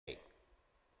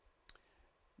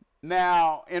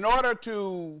Now, in order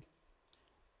to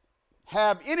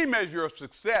have any measure of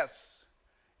success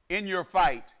in your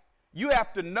fight, you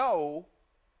have to know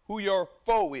who your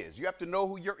foe is. You have to know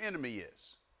who your enemy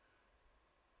is.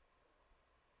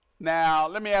 Now,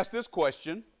 let me ask this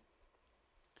question.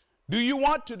 Do you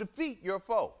want to defeat your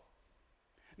foe?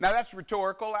 Now, that's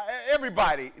rhetorical.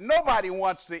 Nobody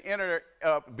wants to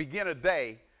begin a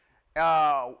day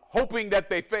hoping that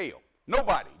they fail.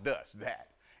 Nobody does that.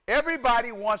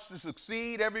 Everybody wants to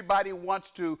succeed. Everybody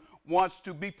wants to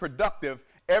be productive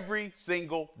every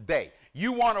single day.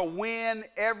 You want to win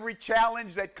every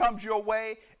challenge that comes your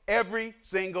way every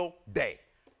single day.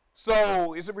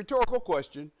 So it's a rhetorical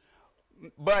question.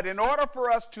 But in order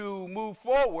for us to move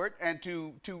forward and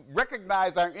to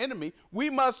recognize our enemy, we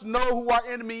must know who our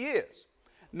enemy is.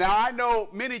 Now, I know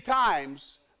many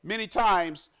times,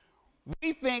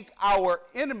 we think our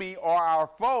enemy or our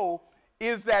foe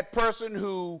is that person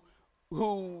who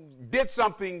did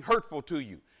something hurtful to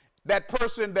you. That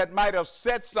person that might have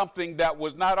said something that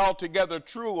was not altogether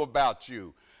true about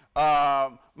you.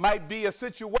 Might be a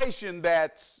situation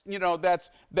that's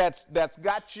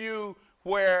got you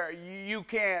where you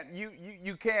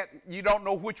don't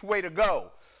know which way to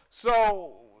go.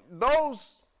 So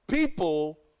those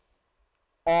people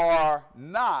are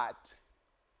not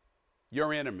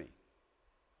your enemy.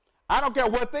 I don't care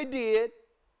what they did,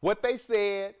 what they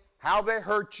said, how they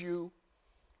hurt you,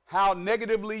 how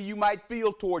negatively you might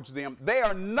feel towards them. They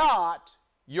are not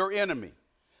your enemy.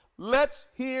 Let's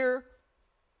hear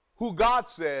who God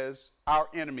says our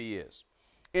enemy is.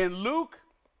 In Luke,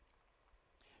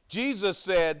 Jesus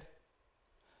said,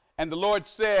 and the Lord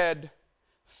said,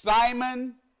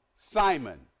 Simon,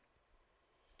 Simon,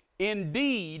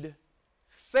 indeed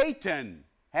Satan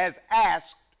has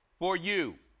asked for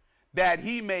you, that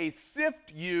he may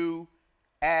sift you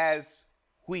as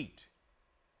wheat.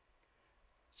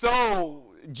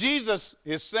 So Jesus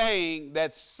is saying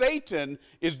that Satan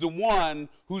is the one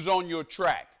who's on your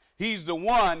track. He's the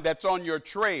one that's on your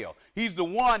trail. He's the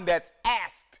one that's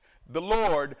asked the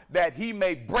Lord that he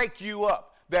may break you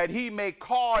up, that he may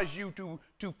cause you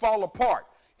to fall apart.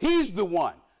 He's the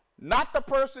one, not the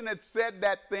person that said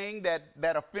that thing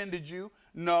that offended you.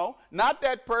 No, not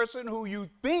that person who you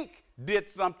think did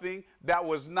something that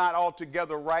was not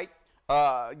altogether right.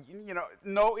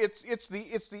 No, it's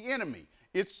the enemy.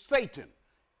 It's Satan.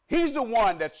 He's the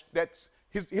one that's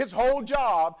his whole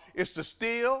job is to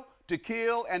steal, to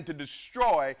kill, and to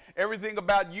destroy everything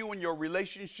about you and your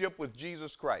relationship with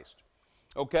Jesus Christ.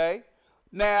 Okay?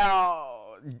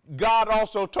 Now, God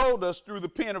also told us through the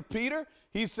pen of Peter,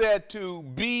 he said to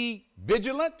be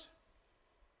vigilant,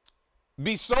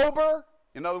 be sober.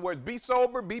 In other words, be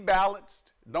sober, be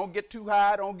balanced. Don't get too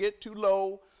high, don't get too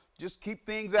low. Just keep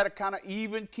things at a kind of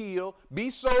even keel. Be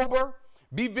sober,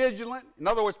 be vigilant. In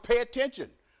other words, pay attention.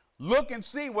 Look and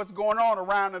see what's going on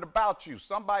around and about you.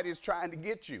 Somebody is trying to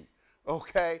get you,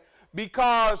 okay?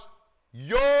 Because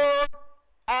your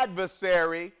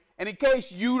adversary, and in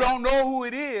case you don't know who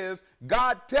it is,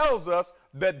 God tells us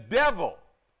the devil,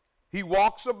 he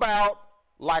walks about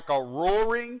like a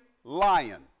roaring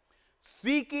lion,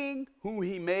 seeking whom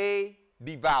he may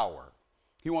devour.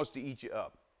 He wants to eat you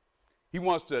up. He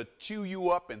wants to chew you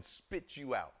up and spit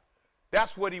you out.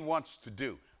 That's what he wants to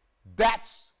do.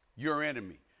 That's your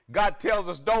enemy. God tells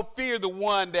us, don't fear the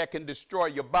one that can destroy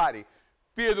your body.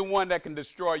 Fear the one that can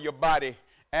destroy your body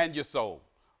and your soul.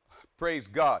 Praise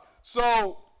God.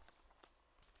 So,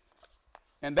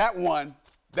 and the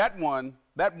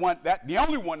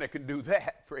only one that can do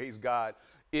that, praise God,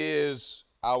 is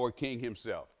our King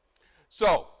himself.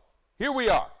 So, here we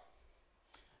are.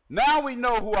 Now we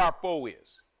know who our foe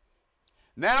is.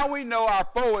 Now we know our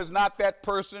foe is not that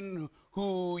person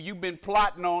who you've been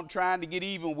plotting on, trying to get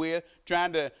even with,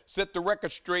 trying to set the record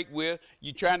straight with.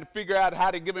 You're trying to figure out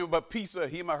how to give him a piece of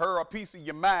him or her, a piece of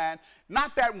your mind.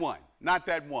 Not that one. Not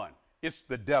that one. It's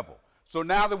the devil. So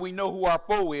now that we know who our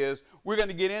foe is, we're going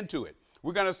to get into it.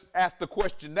 We're going to ask the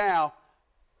question now,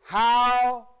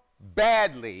 how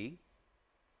badly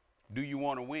do you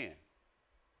want to win?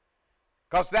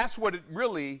 Because that's what it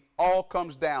really all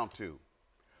comes down to.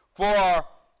 For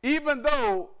even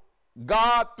though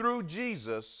God, through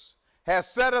Jesus, has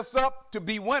set us up to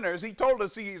be winners, he told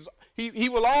us he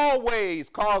will always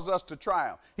cause us to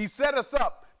triumph. He set us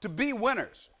up to be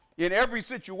winners in every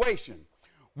situation.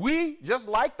 We, just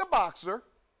like the boxer,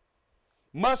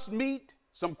 must meet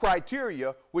some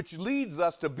criteria which leads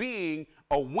us to being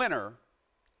a winner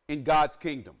in God's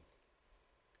kingdom.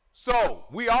 So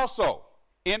we also,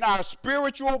 in our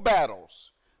spiritual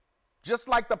battles, just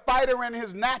like the fighter in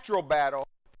his natural battle,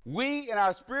 We in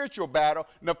our spiritual battle,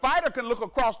 the fighter can look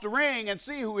across the ring and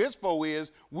see who his foe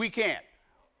is. We can't.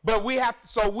 But we have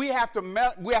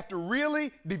to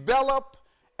really develop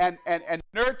and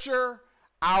nurture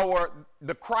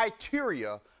the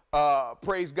criteria,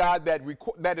 praise God,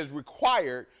 that is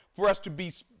required for us to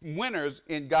be winners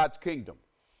in God's kingdom.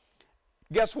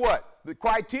 Guess what? The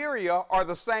criteria are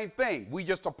the same thing. We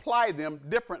just apply them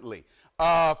differently.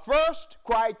 First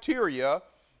criteria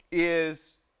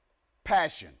is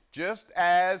passion. Just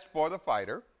as for the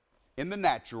fighter in the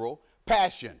natural,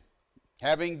 passion.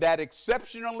 Having that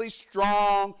exceptionally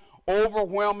strong,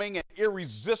 overwhelming, and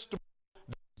irresistible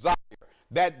desire.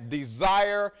 That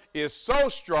desire is so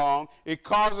strong, it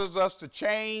causes us to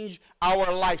change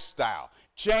our lifestyle,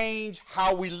 change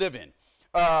how we live in,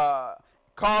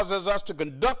 causes us to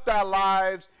conduct our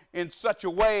lives in such a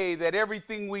way that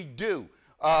everything we do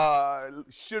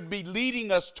should be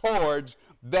leading us towards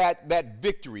that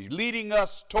victory, leading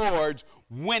us towards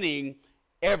winning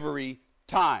every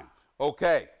time.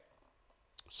 Okay.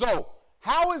 So,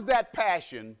 how is that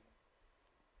passion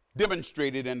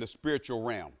demonstrated in the spiritual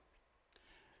realm?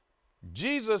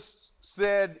 Jesus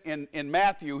said in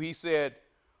Matthew, he said,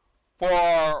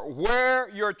 "For where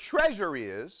your treasure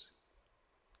is,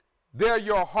 there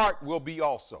your heart will be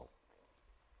also."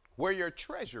 Where your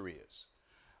treasure is.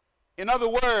 In other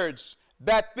words,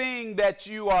 that thing that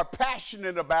you are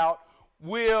passionate about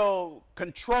will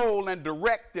control and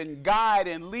direct and guide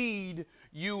and lead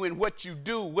you in what you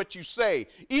do, what you say.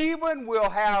 Even will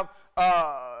have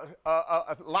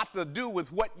a lot to do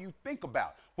with what you think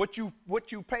about, what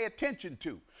you pay attention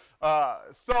to.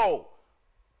 So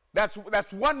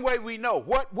that's one way we know.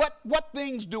 What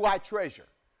things do I treasure?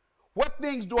 What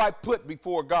things do I put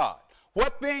before God?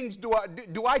 What things do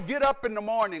I get up in the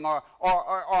morning or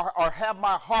have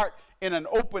my heart in an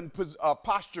open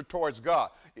posture towards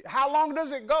God? How long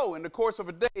does it go in the course of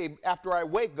a day after I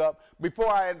wake up before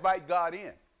I invite God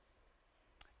in?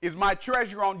 Is my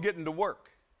treasure on getting to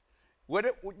work?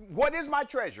 What is my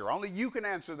treasure? Only you can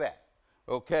answer that.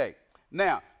 Okay.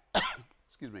 Now,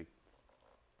 excuse me.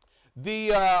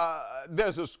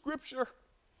 There's a scripture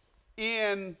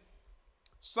in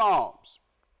Psalms.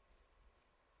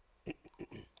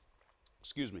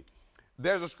 Excuse me.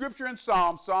 There's a scripture in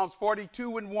Psalms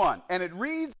 42:1, and it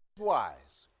reads as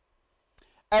wise.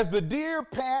 As the deer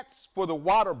pants for the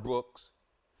water brooks,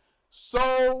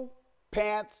 so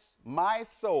pants my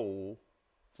soul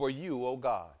for you, O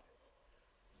God.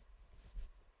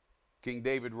 King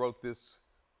David wrote this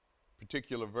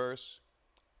particular verse.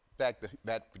 In fact,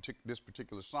 this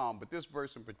particular psalm, but this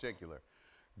verse in particular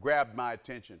grabbed my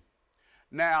attention.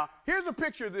 Now, here's a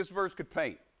picture this verse could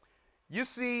paint. You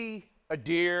see a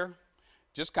deer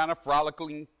just kind of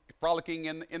frolicking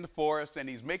in the forest, and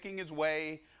he's making his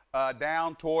way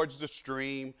down towards the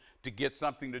stream to get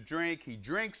something to drink. He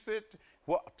drinks it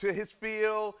to his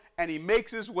fill, and he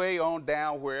makes his way on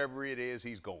down wherever it is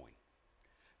he's going.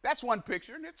 That's one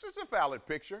picture, and it's a valid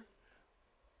picture.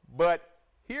 But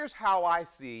here's how I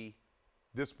see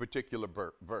this particular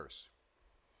verse.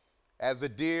 As a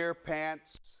deer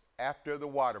pants after the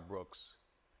water brooks,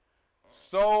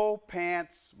 so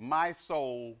pants my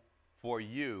soul for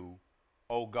you,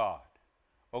 O God.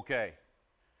 Okay,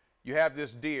 you have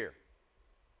this deer.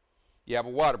 You have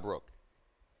a water brook.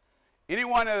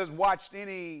 Anyone that has watched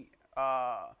any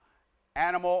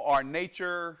animal or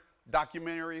nature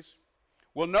documentaries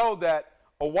will know that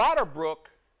a water brook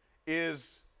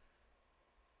is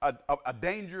a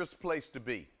dangerous place to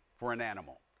be for an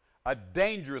animal. A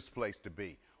dangerous place to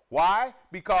be. Why?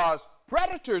 Because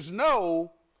predators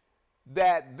know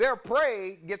that their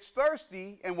prey gets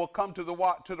thirsty and will come to the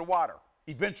water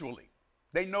eventually.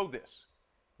 They know this.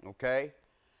 Okay?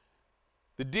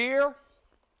 The deer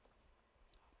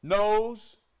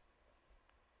knows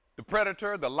the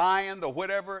predator, the lion, the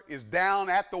whatever is down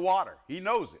at the water. He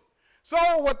knows it.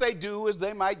 So what they do is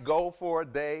they might go for a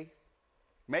day,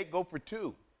 may go for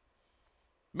 2,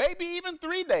 maybe even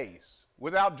 3 days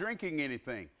without drinking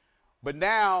anything. But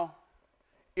now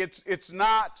it's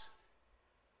not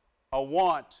a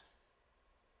want.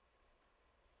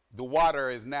 The water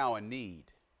is now a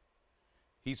need.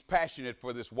 He's passionate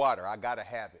for this water. I got to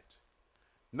have it.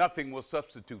 Nothing will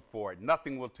substitute for it.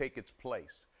 Nothing will take its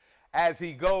place. As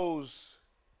he goes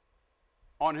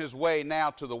on his way now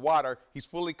to the water, he's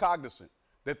fully cognizant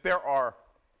that there are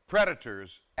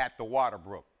predators at the water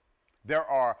brook.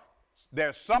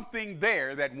 There's something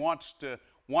there that wants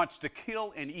to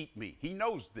kill and eat me. He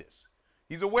knows this.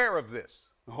 He's aware of this,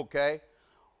 okay?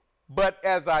 But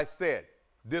as I said,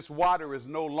 this water is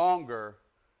no longer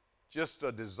just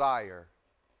a desire.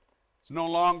 It's no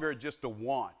longer just a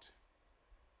want.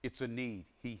 It's a need.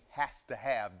 He has to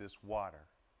have this water.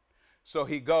 So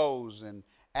he goes, and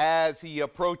as he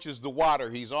approaches the water,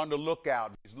 he's on the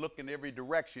lookout. He's looking every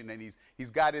direction, and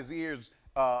he's got his ears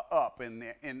up and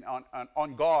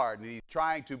on guard, and he's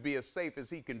trying to be as safe as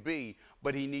he can be,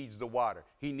 but he needs the water.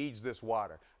 He needs this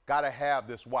water. Got to have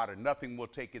this water. Nothing will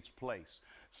take its place.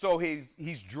 So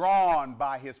he's drawn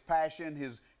by his passion,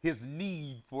 his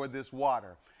need for this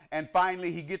water. And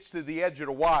finally, he gets to the edge of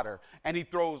the water, and he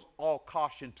throws all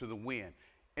caution to the wind.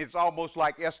 It's almost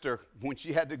like Esther when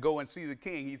she had to go and see the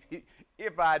king.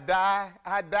 If I die,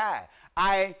 I die.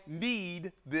 I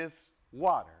need this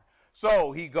water.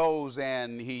 So he goes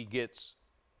and he gets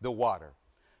the water.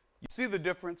 You see the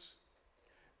difference?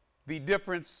 The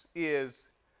difference is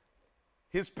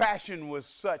his passion was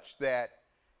such that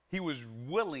he was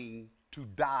willing to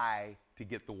die to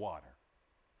get the water.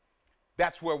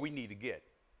 That's where we need to get.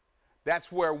 That's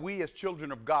where we as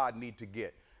children of God need to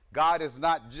get. God is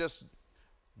not just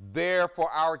there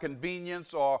for our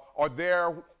convenience or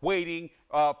there waiting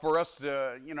for us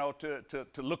to,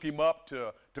 to look him up,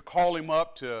 to call him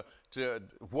up, to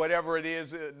whatever it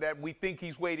is that we think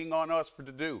he's waiting on us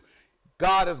to do.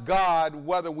 God is God,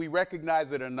 whether we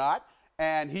recognize it or not,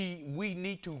 and we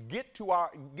need to get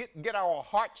our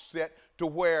hearts set to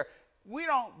where we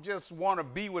don't just want to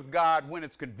be with God when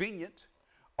it's convenient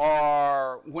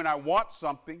or when I want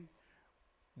something.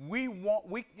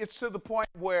 It's to the point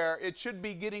where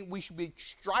we should be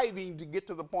striving to get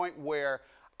to the point where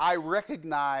I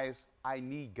recognize I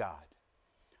need God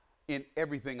in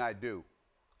everything I do.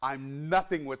 I'm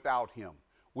nothing without him.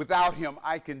 Without him,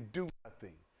 I can do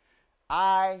nothing.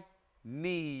 I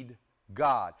need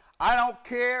God. I don't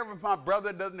care if my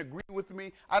brother doesn't agree with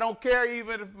me. I don't care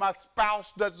even if my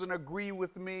spouse doesn't agree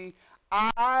with me.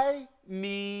 I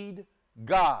need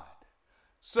God.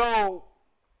 So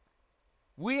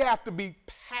we have to be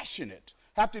passionate,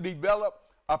 have to develop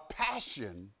a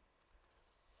passion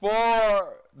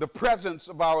for the presence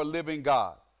of our living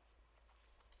God.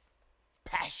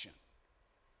 Passion.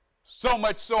 So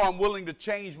much so I'm willing to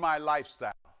change my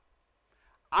lifestyle.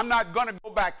 I'm not going to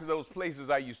go back to those places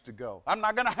I used to go. I'm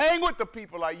not going to hang with the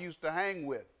people I used to hang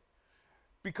with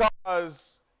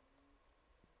because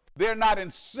they're not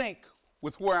in sync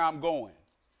with where I'm going.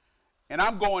 And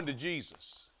I'm going to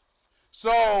Jesus.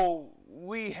 So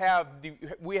we have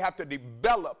to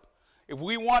develop, if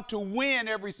we want to win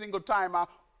every single time,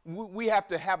 we have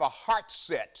to have a heart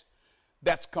set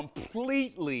that's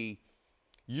completely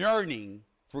yearning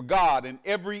for God in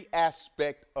every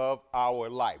aspect of our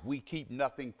life. We keep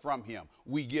nothing from him.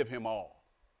 We give him all.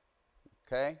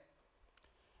 Okay?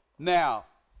 Now,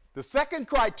 the second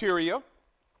criteria,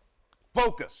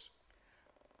 focus.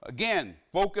 Again,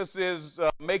 focus is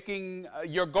making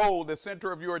your goal the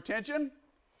center of your attention,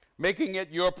 making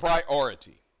it your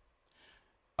priority.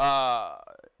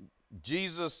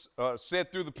 Jesus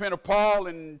said through the pen of Paul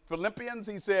in Philippians,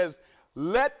 he says,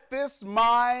 "Let this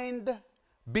mind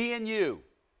be in you,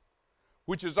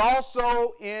 which is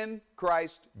also in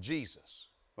Christ Jesus."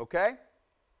 Okay?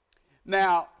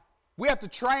 Now, we have to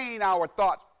train our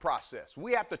thought process.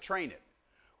 We have to train it.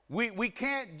 We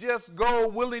can't just go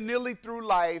willy-nilly through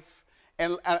life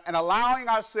and allowing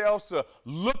ourselves to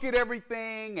look at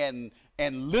everything and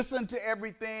listen to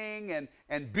everything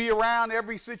and be around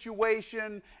every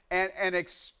situation and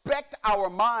expect our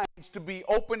minds to be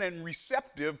open and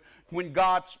receptive when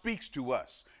God speaks to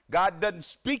us. God doesn't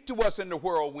speak to us in the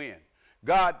whirlwind.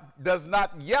 God does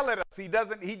not yell at us. He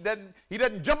doesn't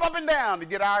jump up and down to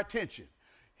get our attention.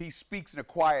 He speaks in a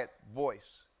quiet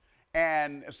voice.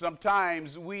 And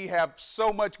sometimes we have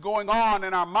so much going on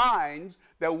in our minds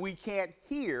that we can't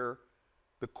hear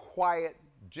the quiet,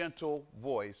 gentle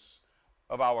voice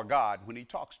of our God when he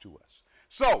talks to us.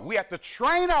 So we have to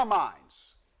train our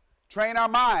minds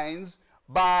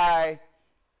by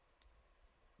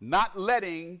not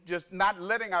letting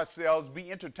ourselves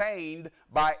be entertained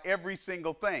by every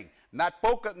single thing, not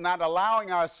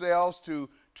allowing ourselves to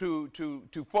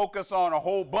focus on a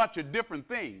whole bunch of different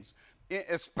things,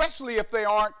 especially if they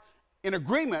aren't in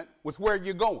agreement with where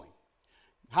you're going.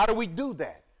 How do we do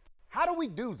that?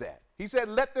 He said,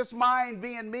 "Let this mind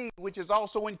be in me, which is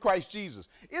also in Christ Jesus."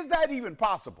 Is that even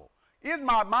possible? Can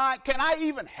I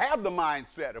even have the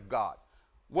mindset of God?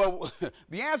 Well,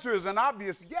 the answer is an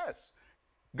obvious yes.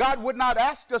 God would not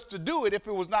ask us to do it if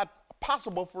it was not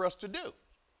possible for us to do.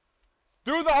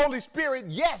 Through the Holy Spirit,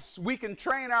 yes, we can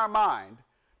train our mind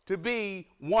to be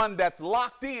one that's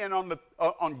locked in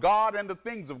on God and the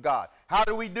things of God. How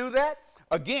do we do that?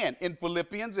 Again, in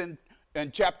Philippians in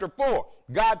chapter 4,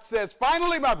 God says,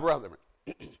 "Finally, my brethren,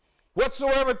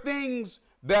 whatsoever things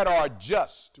that are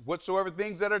just, whatsoever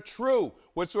things that are true,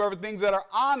 whatsoever things that are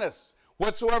honest,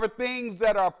 whatsoever things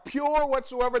that are pure,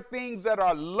 whatsoever things that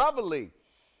are lovely,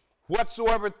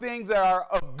 whatsoever things that are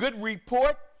of good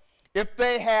report, if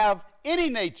they have any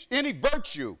nature, any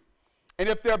virtue, and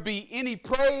if there be any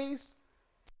praise,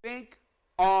 think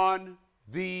on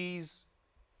these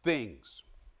things.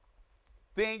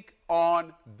 Think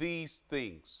on these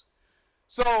things.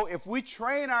 So if we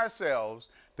train ourselves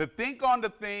to think on the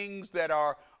things that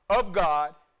are of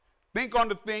God, think on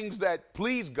the things that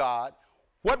please God,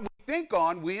 what we think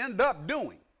on, we end up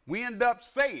doing. We end up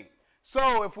saying.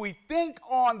 So if we think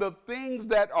on the things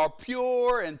that are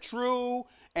pure and true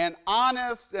and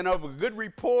honest and of a good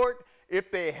report,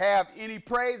 if they have any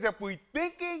praise, if we're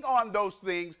thinking on those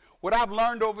things, what I've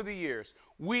learned over the years,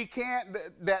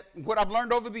 what I've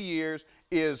learned over the years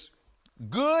is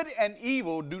good and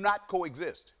evil do not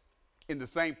coexist in the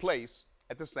same place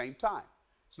at the same time.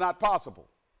 It's not possible.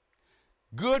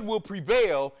 Good will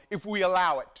prevail if we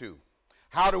allow it to.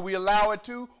 How do we allow it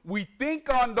to? We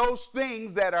think on those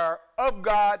things that are of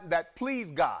God, that please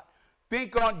God.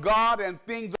 Think on God and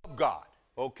things of God,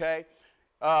 okay?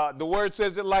 The word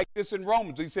says it like this in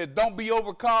Romans. He said, don't be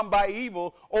overcome by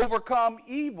evil, overcome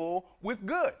evil with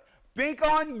good. Think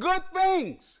on good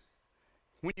things.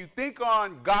 When you think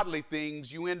on godly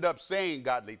things, you end up saying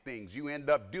godly things. You end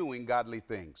up doing godly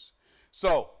things.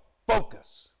 So,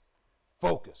 focus.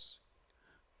 Focus.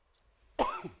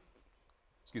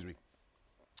 Excuse me.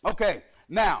 Okay,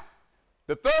 now,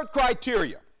 the third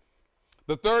criteria,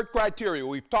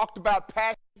 we've talked about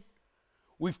passion,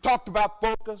 we've talked about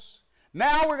focus.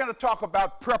 Now we're going to talk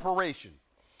about preparation.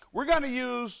 We're going to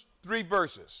use 3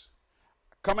 verses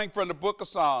coming from the book of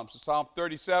Psalms, Psalm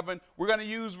 37. We're going to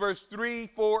use verse 3,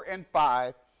 4, and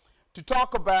 5 to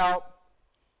talk about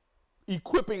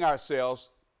equipping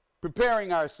ourselves,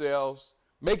 preparing ourselves,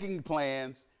 making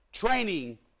plans,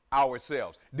 training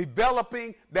ourselves,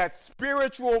 developing that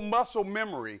spiritual muscle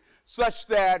memory such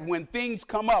that when things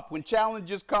come up, when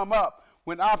challenges come up,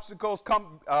 when obstacles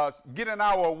get in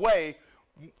our way,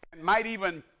 it might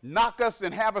even knock us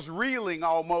and have us reeling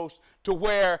almost to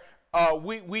where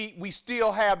we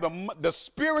still have the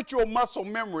spiritual muscle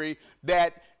memory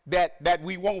that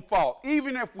we won't fall.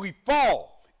 Even if we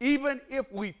fall,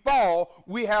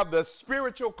 we have the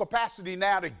spiritual capacity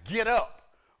now to get up,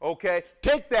 okay?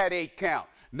 Take that 8 count.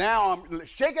 Now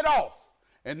shake it off,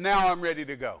 and now I'm ready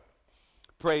to go.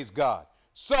 Praise God.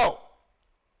 So,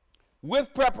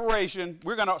 with preparation,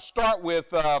 we're going to start with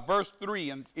verse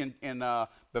 3 in the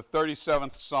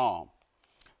 37th Psalm.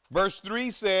 Verse 3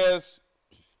 says,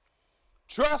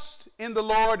 trust in the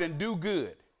Lord and do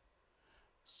good.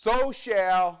 So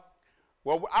shall,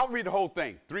 well, I'll read the whole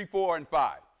thing, 3, 4, and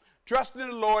 5. Trust in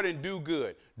the Lord and do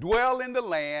good. Dwell in the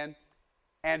land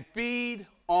and feed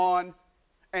on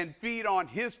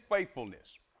his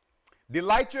faithfulness.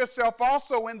 Delight yourself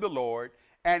also in the Lord,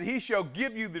 and he shall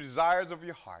give you the desires of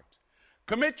your heart.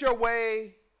 Commit your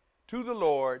way to the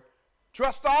Lord.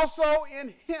 Trust also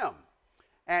in him,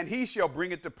 and he shall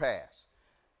bring it to pass.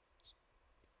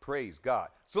 Praise God.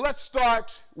 So let's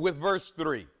start with verse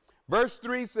 3. Verse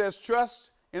 3 says,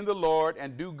 trust in the Lord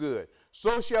and do good.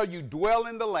 So shall you dwell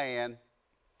in the land,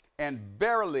 and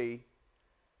verily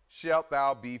shalt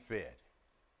thou be fed.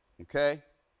 Okay?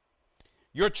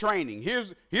 Your training.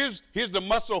 Here's the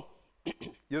muscle,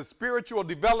 the spiritual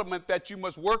development that you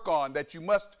must work on, that you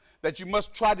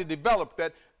must try to develop,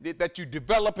 that you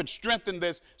develop and strengthen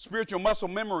this spiritual muscle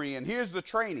memory. And here's the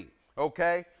training,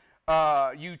 okay?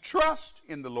 You trust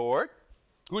in the Lord,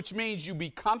 which means you be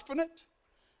confident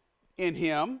in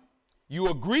him, you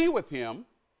agree with him,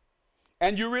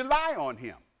 and you rely on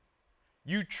him.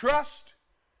 You trust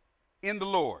in the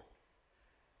Lord.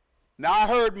 Now, I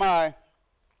heard my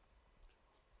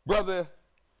brother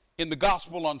in the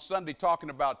gospel on Sunday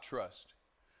talking about trust.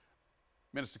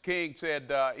 Minister King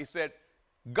said, he said,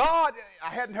 God, I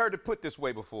hadn't heard it put this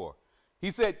way before. He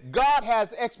said, God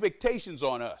has expectations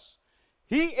on us.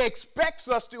 He expects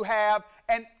us to have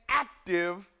an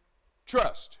active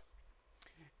trust.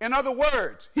 In other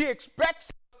words, he expects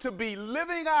us to be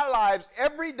living our lives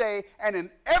every day, and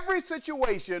in every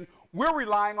situation, we're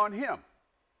relying on him.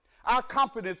 Our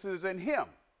confidence is in him.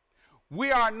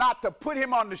 We are not to put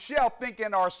him on the shelf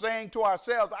thinking or saying to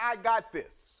ourselves, I got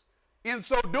this. In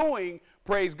so doing,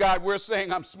 praise God, we're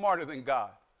saying I'm smarter than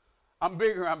God. I'm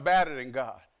bigger, I'm better than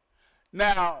God.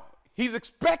 Now, he's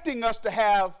expecting us to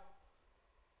have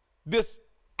this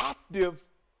active,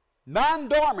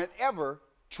 non-dormant ever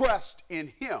trust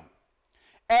in him.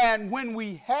 And when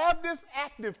we have this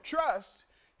active trust,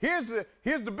 here's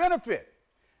the benefit.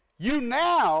 You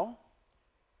now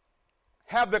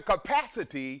have the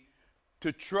capacity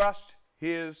to trust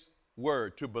his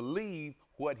word, to believe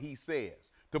what he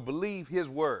says, to believe his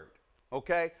word.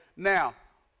 Okay? Now,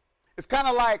 it's kind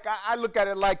of like, I look at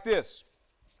it like this.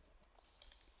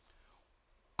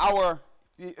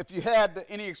 If you had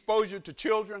any exposure to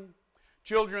children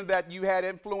that you had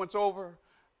influence over,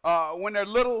 when they're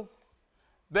little,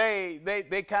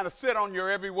 they kind of sit on your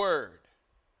every word.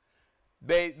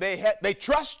 They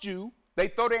trust you. They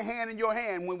throw their hand in your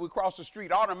hand when we cross the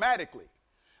street automatically.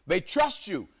 They trust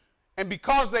you. And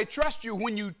because they trust you,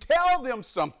 when you tell them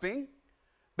something,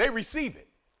 they receive it.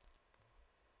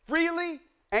 Freely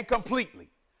and completely.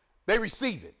 They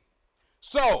receive it.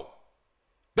 So,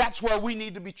 that's where we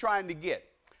need to be trying to get.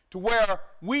 To where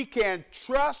we can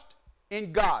trust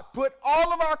in God. Put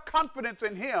all of our confidence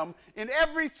in him in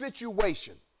every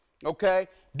situation. Okay?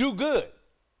 Do good.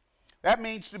 That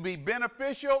means to be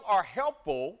beneficial or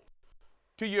helpful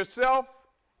to yourself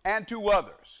and to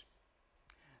others.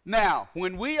 Now,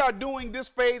 when we are doing this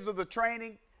phase of the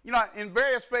training, you know, in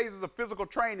various phases of physical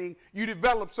training, you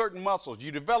develop certain muscles.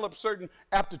 You develop certain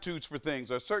aptitudes for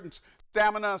things, or certain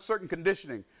stamina, certain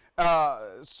conditioning.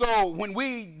 So when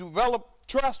we develop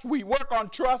trust, we work on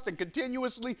trust and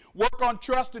continuously work on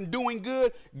trust and doing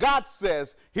good. God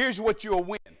says, here's what you'll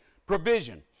win.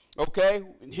 Provision. Okay?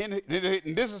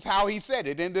 And this is how he said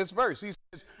it in this verse. He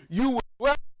says, you will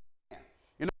dwell in the land.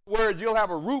 In other words, you'll have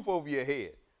a roof over your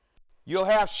head. You'll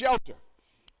have shelter.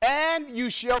 And you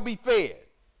shall be fed.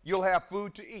 You'll have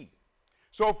food to eat.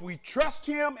 So if we trust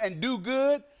him and do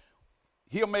good,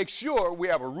 he'll make sure we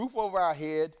have a roof over our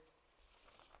head.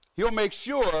 He'll make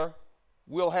sure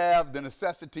we'll have the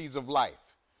necessities of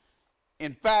life.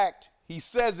 In fact, he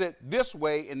says it this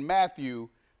way in Matthew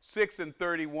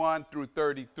 6:31 through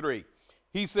 33.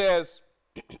 He says,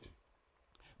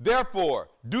 therefore,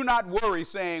 do not worry,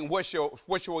 saying, what shall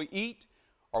we eat,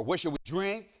 or what shall we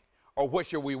drink, or what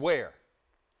shall we wear?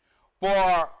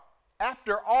 For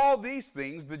after all these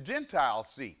things the Gentiles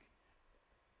seek.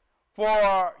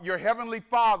 For your heavenly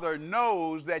Father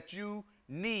knows that you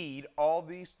need all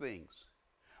these things.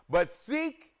 But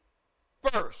seek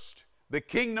first the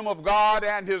kingdom of God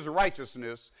and his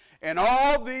righteousness, and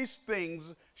all these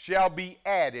things shall be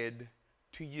added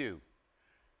to you.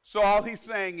 So all he's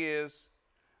saying is,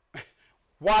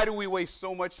 why do we waste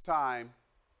so much time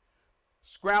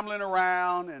scrambling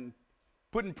around and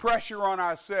putting pressure on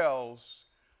ourselves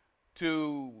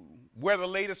to wear the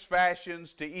latest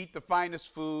fashions, to eat the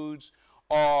finest foods,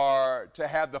 or to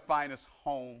have the finest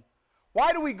home?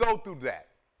 Why do we go through that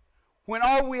when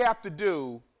all we have to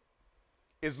do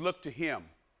is look to him?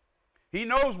 He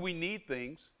knows we need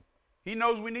things. He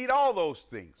knows we need all those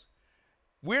things.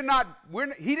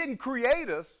 He didn't create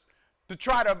us to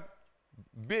try to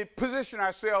position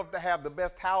ourselves to have the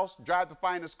best house, drive the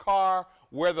finest car,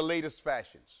 wear the latest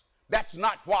fashions. That's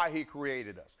not why he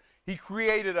created us. He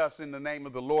created us in the name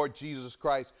of the Lord Jesus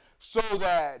Christ so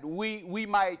that we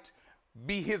might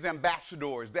be his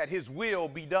ambassadors, that his will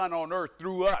be done on earth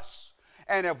through us.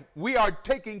 And if we are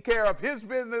taking care of his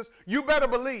business, you better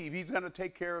believe he's going to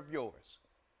take care of yours.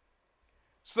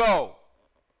 So,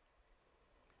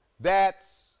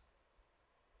 that's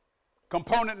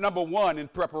component number one in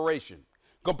preparation.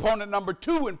 Component number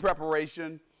two in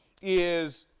preparation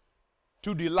is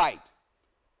to delight.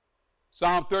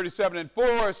 Psalm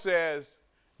 37:4 says,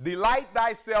 delight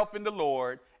thyself in the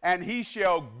Lord, and he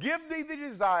shall give thee the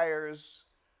desires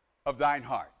of thine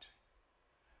heart.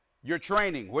 Your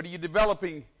training, what are you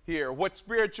developing here? What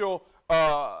spiritual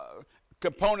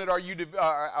component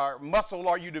or muscle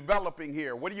are you developing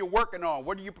here? What are you working on?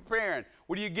 What are you preparing?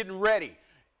 What are you getting ready?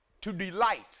 To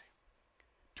delight.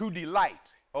 To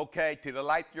delight, okay? To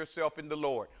delight yourself in the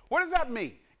Lord. What does that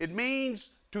mean? It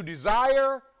means to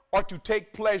desire or to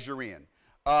take pleasure in.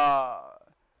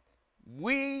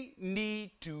 We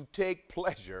need to take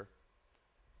pleasure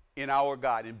in our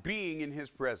God and being in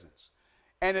his presence.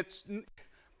 And it's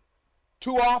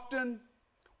too often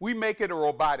we make it a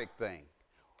robotic thing.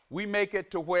 We make it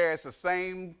to where it's the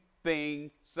same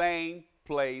thing, same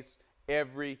place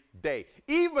every day.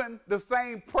 Even the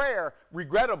same prayer,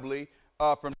 regrettably,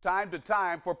 from time to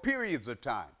time for periods of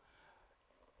time.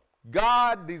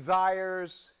 God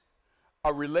desires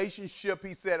a relationship.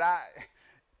 He said,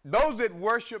 those that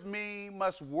worship me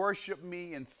must worship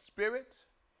me in spirit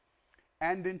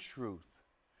and in truth.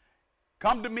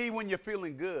 Come to me when you're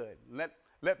feeling good.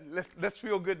 Let's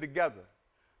feel good together.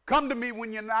 Come to me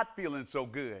when you're not feeling so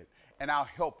good, and I'll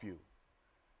help you.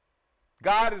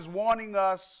 God is wanting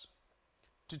us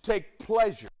to take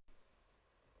pleasure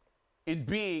in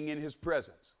being in his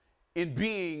presence, in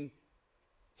being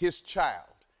his child,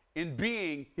 in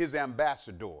being his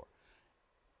ambassador.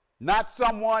 Not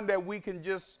someone that we can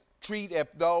just treat as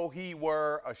though he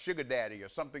were a sugar daddy or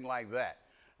something like that.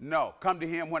 No, come to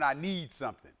him when I need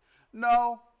something.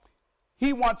 No,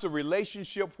 he wants a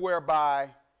relationship whereby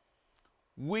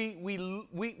we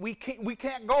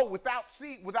can't go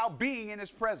without being in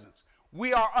his presence.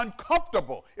 We are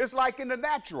uncomfortable. It's like in the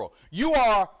natural. You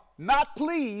are not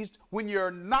pleased when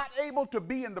you're not able to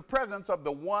be in the presence of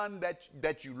the one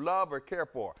that you love or care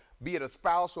for, be it a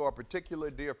spouse or a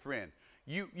particular dear friend.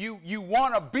 You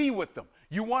want to be with them.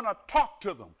 You want to talk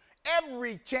to them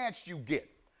every chance you get.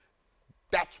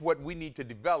 That's what we need to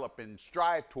develop and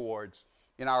strive towards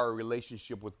in our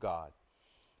relationship with God.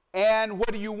 And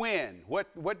what do you win?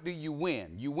 What do you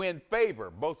win? You win favor,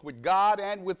 both with God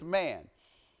and with man.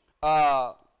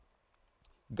 God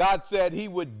said he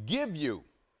would give you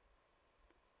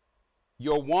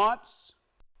your wants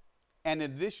and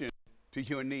in addition to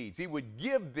your needs. He would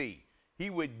give thee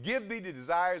the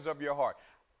desires of your heart.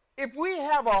 If we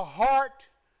have a heart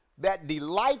that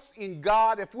delights in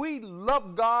God, if we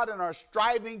love God and are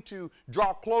striving to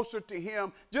draw closer to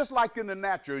him, just like in the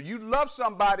natural, you love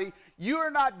somebody, you're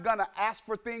not going to ask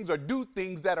for things or do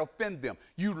things that offend them.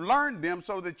 You learn them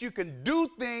so that you can do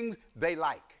things they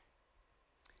like.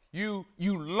 You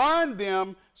learn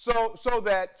them so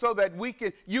that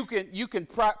you can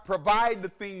provide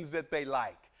the things that they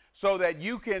like, so that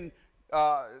you can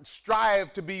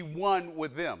strive to be one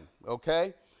with them.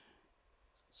 Okay.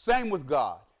 Same with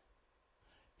God.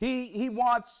 He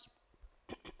wants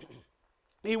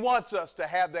us to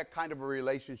have that kind of a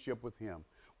relationship with him.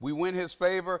 We win his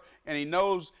favor, and he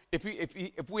knows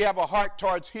if we have a heart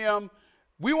towards him,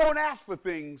 we won't ask for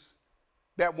things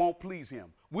that won't please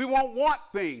him. We won't want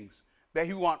things that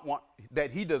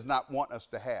he does not want us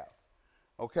to have.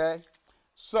 Okay?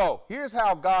 So here's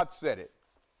how God said it.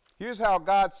 Here's how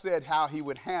God said how he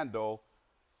would handle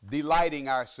delighting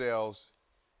ourselves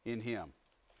in him.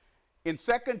 In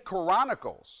 2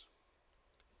 Chronicles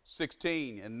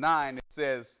 16:9, it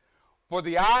says, "For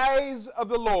the eyes of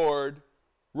the Lord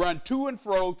run to and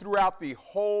fro throughout the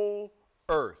whole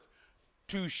earth,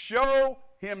 to show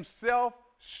himself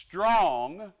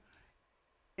strong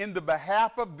in the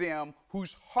behalf of them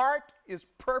whose heart is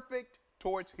perfect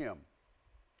towards him."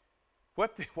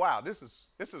 Wow, this is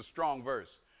a strong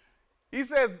verse. He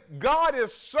says God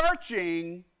is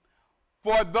searching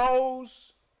for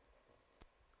those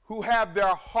who have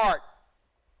their heart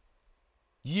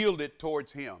yielded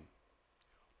towards him.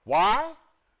 Why?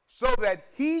 So that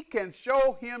he can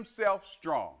show himself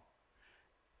strong.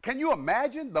 Can you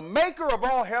imagine? The maker of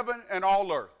all heaven and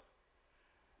all earth,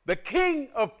 the King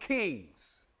of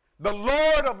kings, the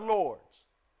Lord of lords,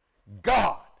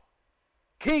 God,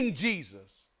 King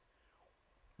Jesus,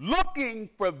 looking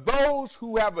for those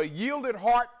who have a yielded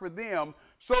heart for them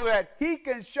so that he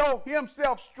can show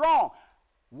himself strong.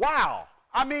 Wow.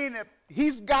 I mean,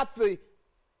 he's got the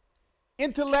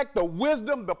intellect, the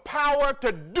wisdom, the power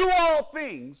to do all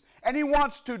things, and he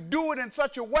wants to do it in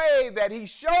such a way that he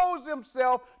shows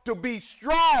himself to be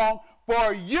strong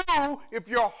for you if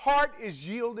your heart is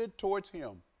yielded towards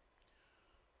him.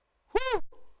 Whew.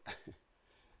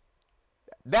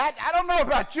 That, I don't know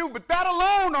about you, but that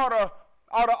alone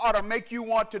ought to make you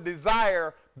want to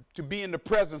desire to be in the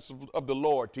presence of the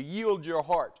Lord, to yield your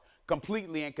heart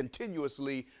completely and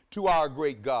continuously to our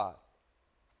great God.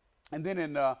 And then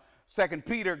in 2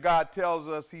 Peter, God tells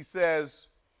us, he says,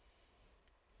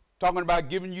 talking about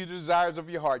giving you the desires of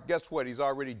your heart, guess what? He's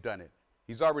already done it.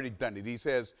 He's already done it. He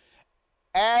says,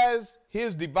 as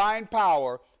his divine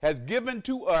power has given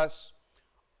to us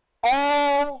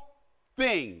all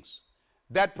things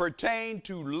that pertain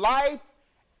to life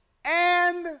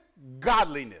and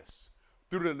godliness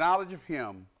through the knowledge of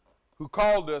him who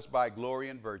called us by glory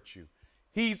and virtue.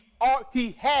 He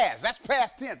has, that's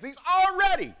past tense, he's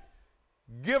already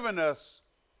given us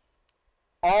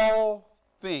all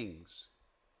things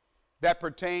that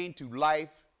pertain to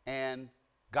life and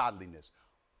godliness.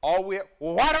 Well,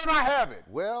 why don't I have it?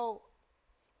 Well,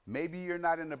 maybe you're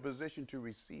not in a position to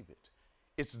receive it.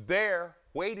 It's there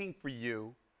waiting for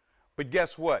you, but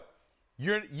guess what?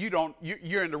 You're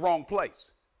in the wrong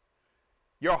place.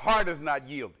 Your heart is not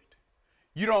yielded.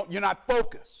 You're not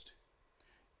focused.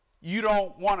 You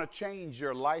don't want to change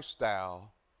your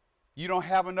lifestyle. You don't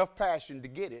have enough passion to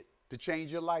get it, to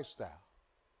change your lifestyle.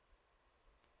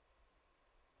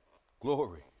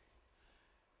 Glory.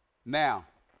 Now,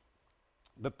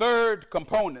 the third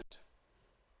component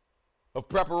of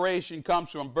preparation comes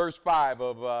from verse 5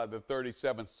 of the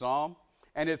 37th Psalm,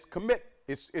 and it's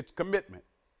commitment.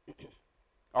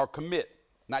 Or commit,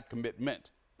 not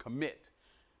commitment, commit.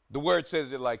 The word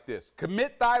says it like this: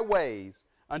 commit thy ways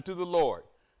unto the Lord.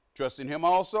 Trust in him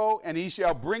also, and he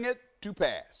shall bring it to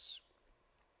pass.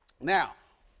 Now,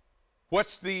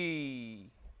 what's the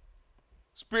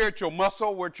spiritual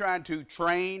muscle we're trying to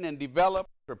train and develop,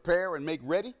 prepare, and make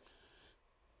ready?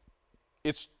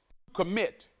 It's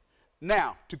commit.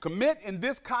 Now, to commit in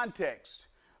this context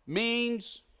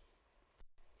means,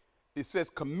 it says,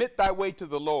 commit thy way to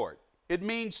the Lord. It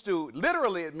means to,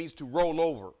 literally, it means to roll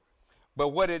over. But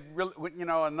what it really,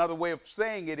 another way of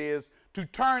saying it is to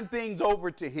turn things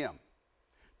over to him,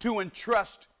 to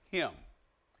entrust him.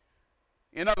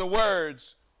 In other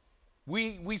words,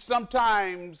 we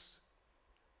sometimes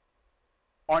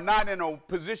are not in a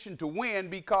position to win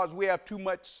because we have too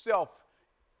much self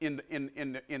in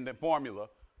the formula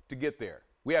to get there.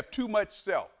 We have too much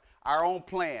self, our own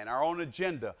plan, our own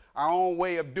agenda, our own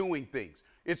way of doing things.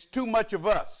 It's too much of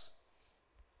us.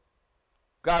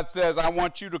 God says, I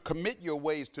want you to commit your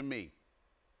ways to me.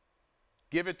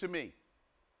 Give it to me.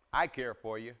 I care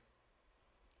for you.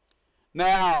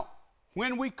 Now,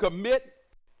 when we commit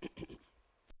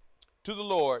to the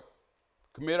Lord,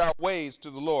 commit our ways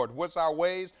to the Lord. What's our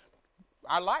ways?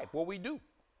 Our life, what we do.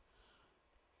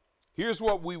 Here's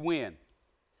what we win.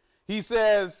 He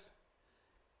says,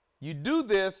 you do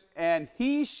this and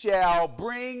he shall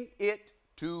bring it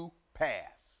to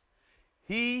pass.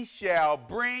 He shall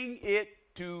bring it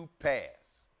to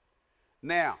pass.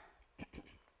 Now,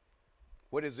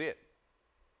 what is it?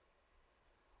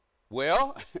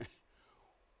 Well,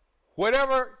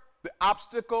 whatever the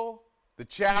obstacle, the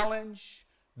challenge,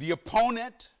 the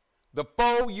opponent, the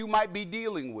foe you might be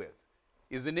dealing with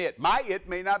is an it. My it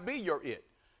may not be your it.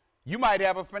 You might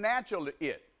have a financial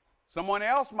it. Someone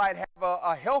else might have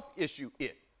a health issue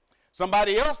it.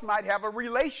 Somebody else might have a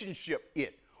relationship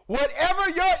it. Whatever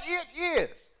your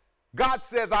it is, God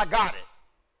says, I got it.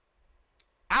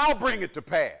 I'll bring it to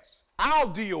pass. I'll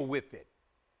deal with it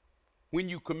when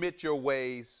you commit your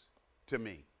ways to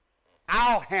me.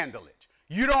 I'll handle it.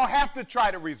 You don't have to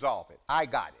try to resolve it. I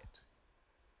got it.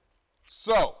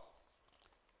 So,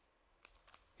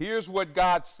 here's what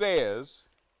God says,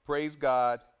 praise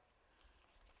God,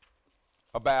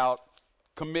 about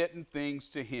committing things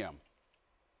to him.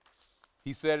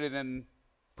 He said it in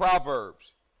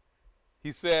Proverbs.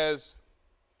 He says,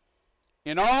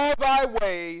 in all thy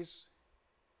ways,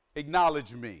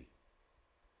 acknowledge me,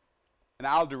 and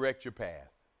I'll direct your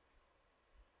path.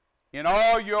 In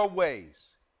all your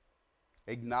ways,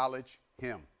 acknowledge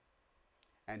him,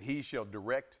 and he shall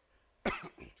direct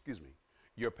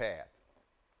your path.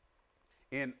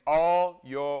 In all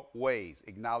your ways,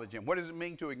 acknowledge him. What does it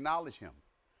mean to acknowledge him?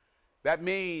 That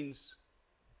means,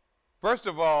 first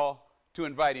of all, to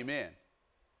invite him in.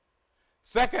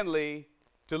 Secondly,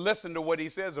 to listen to what he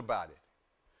says about it.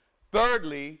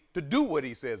 Thirdly, to do what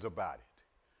he says about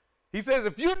it. He says,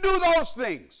 if you do those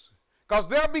things, because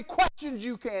there'll be questions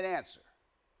you can't answer.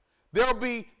 There'll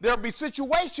be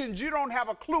situations you don't have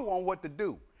a clue on what to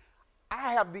do.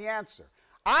 I have the answer.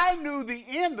 I knew the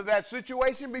end of that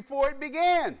situation before it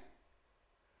began.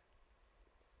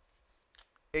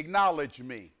 Acknowledge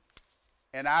me,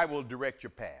 and I will direct your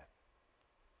path.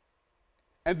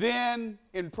 And then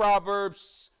in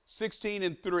Proverbs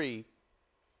 16:3,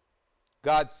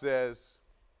 God says,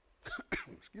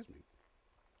 excuse me,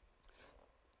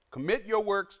 commit your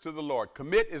works to the Lord.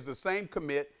 Commit is the same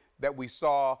commit that we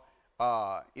saw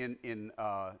in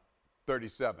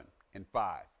 37 and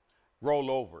 5.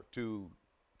 Roll over, to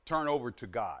turn over to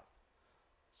God.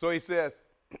 So he says,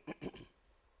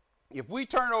 if we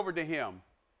turn over to him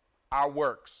our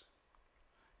works,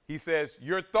 he says,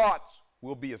 your thoughts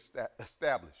will be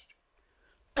established.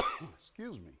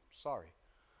 Excuse me, sorry.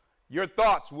 Your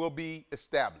thoughts will be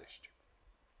established.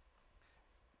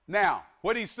 Now,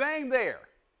 what he's saying there,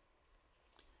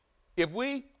 if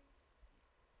we,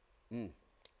 he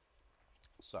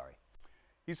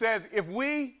says, if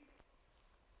we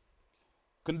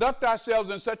conduct ourselves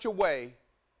in such a way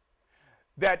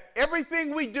that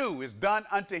everything we do is done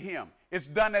unto him, it's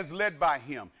done as led by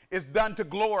him, it's done to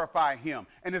glorify him,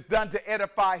 and it's done to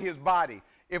edify his body.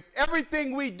 If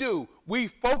everything we do, we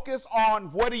focus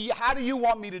on how do you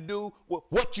want me to do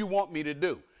what you want me to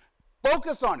do.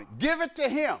 Focus on it. Give it to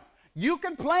him. You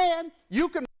can plan. You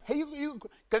can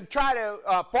try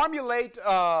to formulate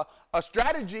a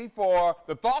strategy for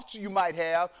the thoughts you might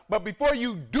have, but before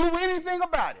you do anything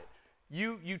about it,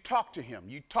 you talk to him.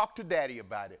 You talk to Daddy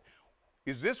about it.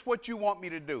 Is this what you want me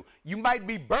to do? You might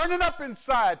be burning up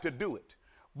inside to do it,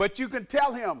 but you can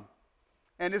tell him,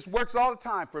 and this works all the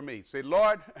time for me. Say,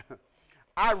 Lord,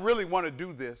 I really want to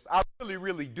do this. I really,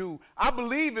 really do. I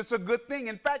believe it's a good thing.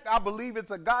 In fact, I believe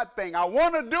it's a God thing. I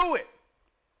want to do it.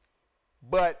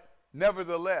 But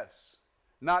nevertheless,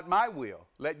 not my will.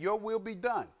 Let your will be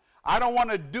done. I don't want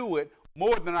to do it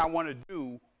more than I want to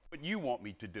do what you want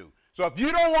me to do. So if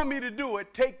you don't want me to do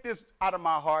it, take this out of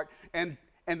my heart and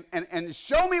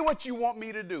show me what you want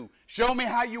me to do. Show me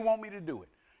how you want me to do it,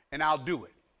 and I'll do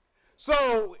it.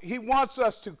 So he wants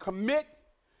us to commit.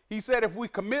 He said if we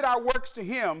commit our works to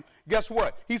him, guess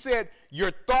what? He said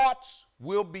your thoughts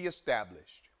will be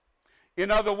established. In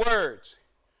other words,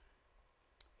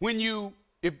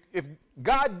 if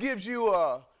God gives you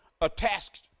a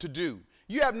task to do,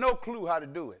 you have no clue how to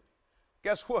do it.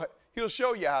 Guess what? He'll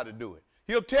show you how to do it.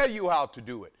 He'll tell you how to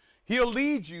do it. He'll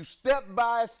lead you step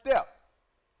by step.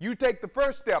 You take the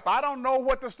first step. I don't know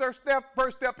what the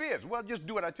first step is. Well, just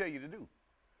do what I tell you to do.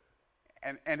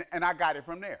 And I got it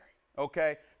from there.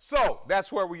 Okay? So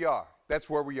that's where we are. That's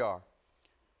where we are.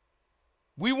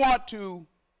 We want to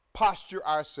posture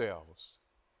ourselves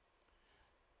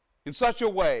in such a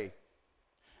way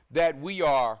that we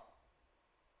are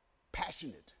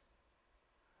passionate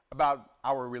about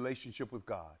our relationship with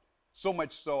God. So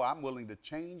much so, I'm willing to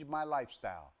change my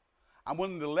lifestyle. I'm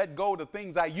willing to let go of the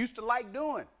things I used to like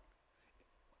doing.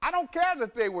 I don't care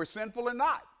that they were sinful or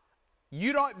not.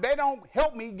 They don't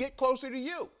help me get closer to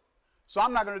you. So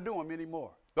I'm not going to do them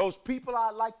anymore. Those people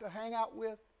I like to hang out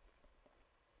with,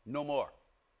 no more.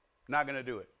 Not going to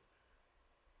do it.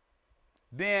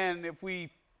 Then if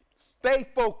we stay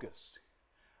focused,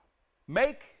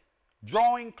 make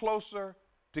drawing closer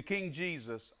to King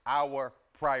Jesus our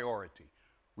priority.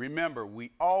 Remember,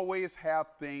 we always have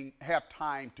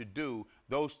time to do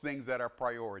those things that are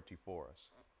priority for us.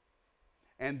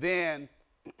 And then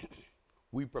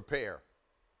we prepare.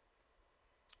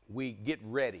 We get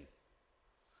ready.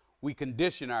 We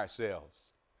condition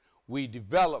ourselves. We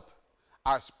develop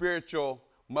our spiritual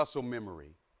muscle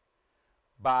memory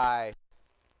by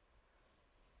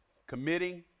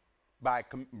committing,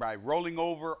 by rolling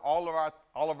over all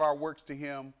of our works to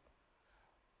him.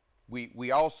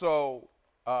 We also,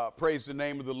 praise the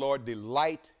name of the Lord,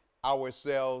 delight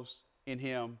ourselves in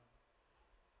him.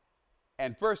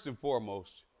 And first and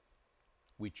foremost,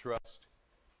 we trust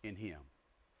in him.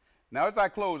 Now, as I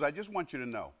close, I just want you to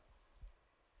know,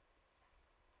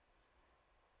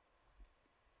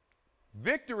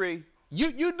 victory,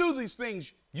 you do these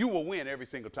things, you will win every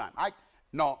single time. I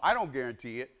don't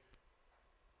guarantee it.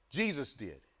 Jesus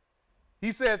did.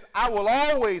 He says, I will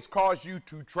always cause you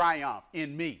to triumph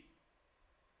in me.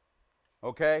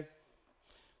 Okay?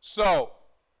 So,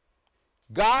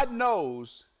 God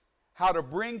knows how to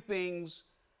bring things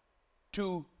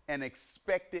to his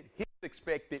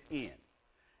expected end.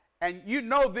 And you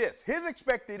know this, his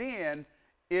expected end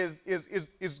is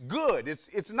good.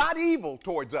 It's not evil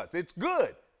towards us. It's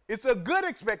good. It's a good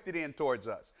expected end towards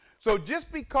us. So just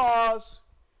because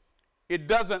it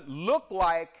doesn't look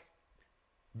like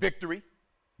victory,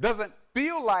 doesn't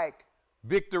feel like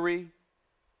victory,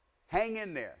 hang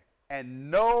in there and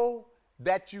know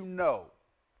that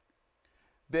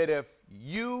if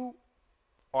you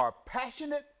are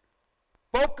passionate,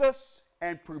 focused,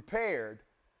 and prepared,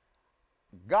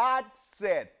 God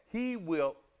said he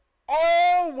will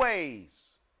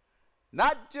always,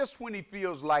 not just when he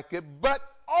feels like it, but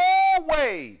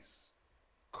always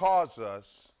cause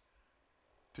us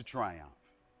to triumph.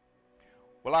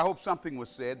 Well, I hope something was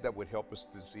said that would help us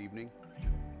this evening.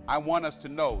 I want us to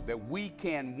know that we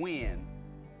can win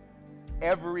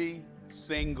every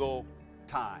single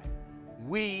time.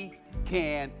 We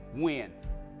can win.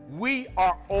 We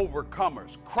are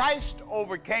overcomers. Christ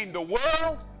overcame the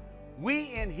world.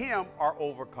 We in him are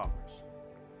overcomers.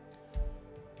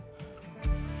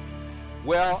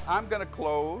 Well, I'm going to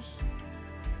close.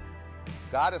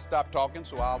 God has stopped talking,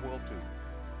 so I will too.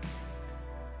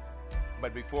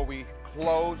 But before we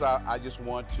close, I just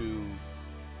want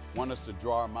us to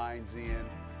draw our minds in.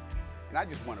 And I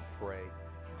just want to pray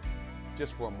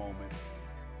just for a moment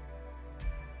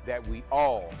that we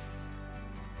all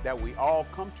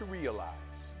come to realize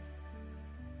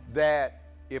that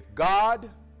if God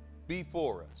be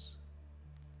for us,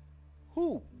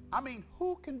 who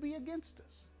can be against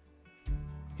us?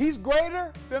 He's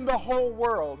greater than the whole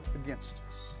world against us.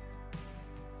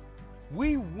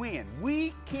 We win.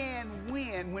 We can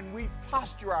win when we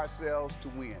posture ourselves to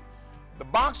win. The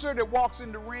boxer that walks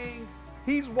in the ring,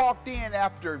 he's walked in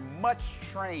after much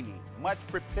training, much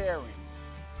preparing,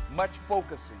 much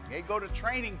focusing. They go to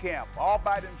training camp all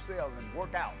by themselves and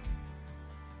work out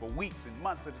for weeks and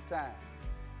months at a time.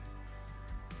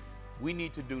 We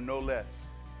need to do no less.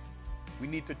 We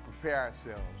need to prepare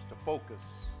ourselves to focus,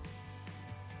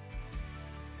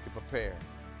 to prepare.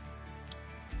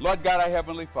 Lord God, our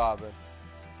Heavenly Father,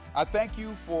 I thank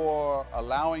you for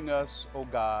allowing us, oh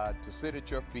God, to sit at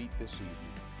your feet this evening.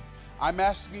 I'm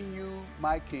asking you,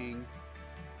 my King,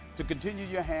 to continue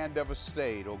your hand ever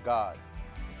stayed, oh God,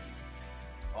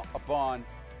 upon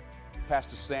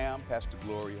Pastor Sam, Pastor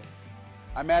Gloria.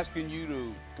 I'm asking you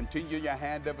to continue your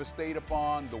hand of estate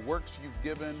upon the works you've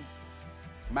given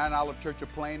Mount Olive Church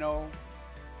of Plano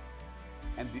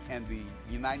and the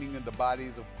Uniting in the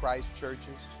Bodies of Christ churches.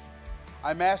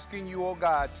 I'm asking you, oh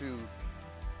God, to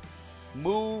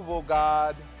move, oh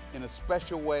God, in a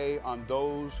special way on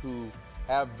those who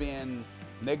have been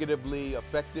negatively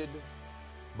affected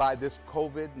by this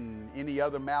COVID and any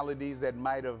other maladies that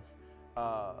might have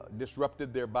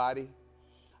disrupted their body.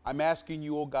 I'm asking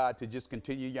you, oh God, to just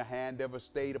continue your hand ever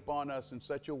stayed upon us in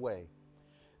such a way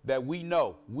that we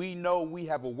know we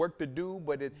have a work to do,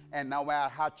 and no matter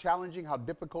how challenging, how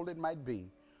difficult it might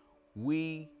be,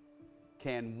 we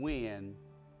can win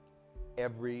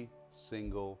every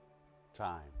single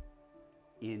time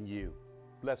in you.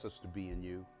 Bless us to be in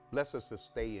you. Bless us to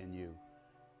stay in you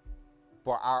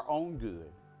for our own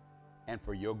good and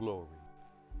for your glory.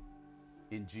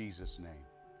 In Jesus' name,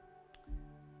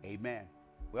 amen.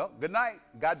 Well, good night.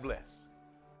 God bless.